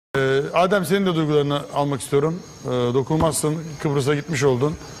Adem, senin de duygularını almak istiyorum. Dokunulmazsın, Kıbrıs'a gitmiş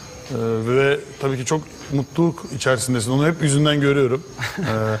oldun. Ve tabii ki çok mutluluk içerisindesin. Onu hep yüzünden görüyorum.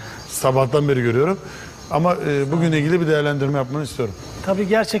 Sabahtan beri görüyorum. Ama bugünle ilgili bir değerlendirme yapmanı istiyorum. Tabii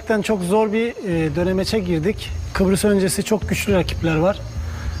gerçekten çok zor bir dönemeçe girdik. Kıbrıs öncesi çok güçlü rakipler var.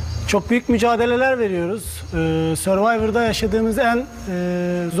 Çok büyük mücadeleler veriyoruz. Survivor'da yaşadığımız en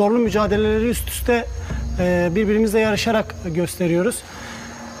zorlu mücadeleleri üst üste birbirimizle yarışarak gösteriyoruz.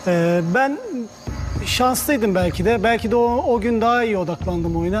 Ben şanslıydım belki de. Belki de o gün daha iyi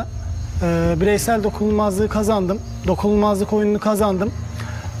odaklandım oyuna. Bireysel dokunulmazlığı kazandım. Dokunulmazlık oyununu kazandım.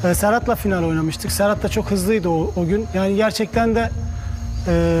 Serhat'la final oynamıştık. Serhat da çok hızlıydı o gün. Yani gerçekten de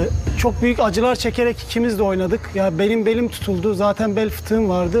çok büyük acılar çekerek ikimiz de oynadık. Ya benim belim tutuldu. Zaten bel fıtığım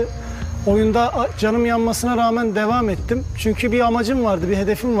vardı. Oyunda canım yanmasına rağmen devam ettim. Çünkü bir amacım vardı, bir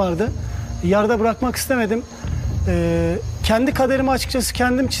hedefim vardı. Yarıda bırakmak istemedim. Kendi kaderimi açıkçası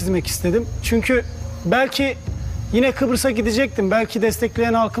kendim çizmek istedim. Çünkü belki yine Kıbrıs'a gidecektim. Belki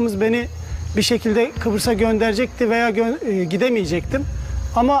destekleyen halkımız beni bir şekilde Kıbrıs'a gönderecekti veya gidemeyecektim.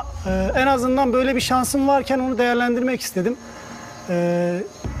 Ama en azından böyle bir şansım varken onu değerlendirmek istedim.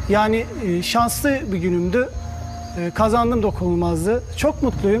 Yani şanslı bir günümdü. Kazandım dokunulmazlığı. Çok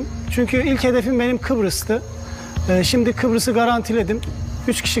mutluyum. Çünkü ilk hedefim benim Kıbrıs'tı. Şimdi Kıbrıs'ı garantiledim.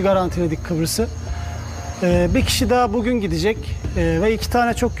 3 kişi garantiledik Kıbrıs'ı. Bir kişi daha bugün gidecek. Ve 2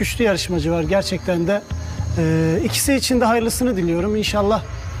 tane çok güçlü yarışmacı var gerçekten de. İkisi için de hayırlısını diliyorum. İnşallah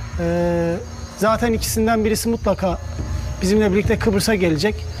zaten ikisinden birisi mutlaka bizimle birlikte Kıbrıs'a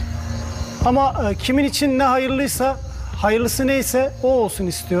gelecek. Ama kimin için ne hayırlıysa, hayırlısı neyse o olsun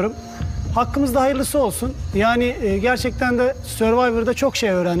istiyorum. Hakkımızda hayırlısı olsun. Yani gerçekten de Survivor'da çok şey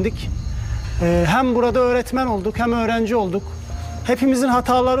öğrendik. Hem burada öğretmen olduk hem öğrenci olduk. Hepimizin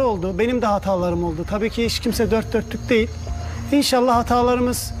hataları oldu. Benim de hatalarım oldu. Tabii ki hiç kimse dört dörtlük değil. İnşallah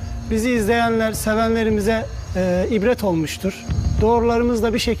hatalarımız bizi izleyenler, sevenlerimize ibret olmuştur. Doğrularımız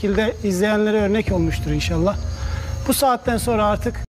da bir şekilde izleyenlere örnek olmuştur inşallah. Bu saatten sonra artık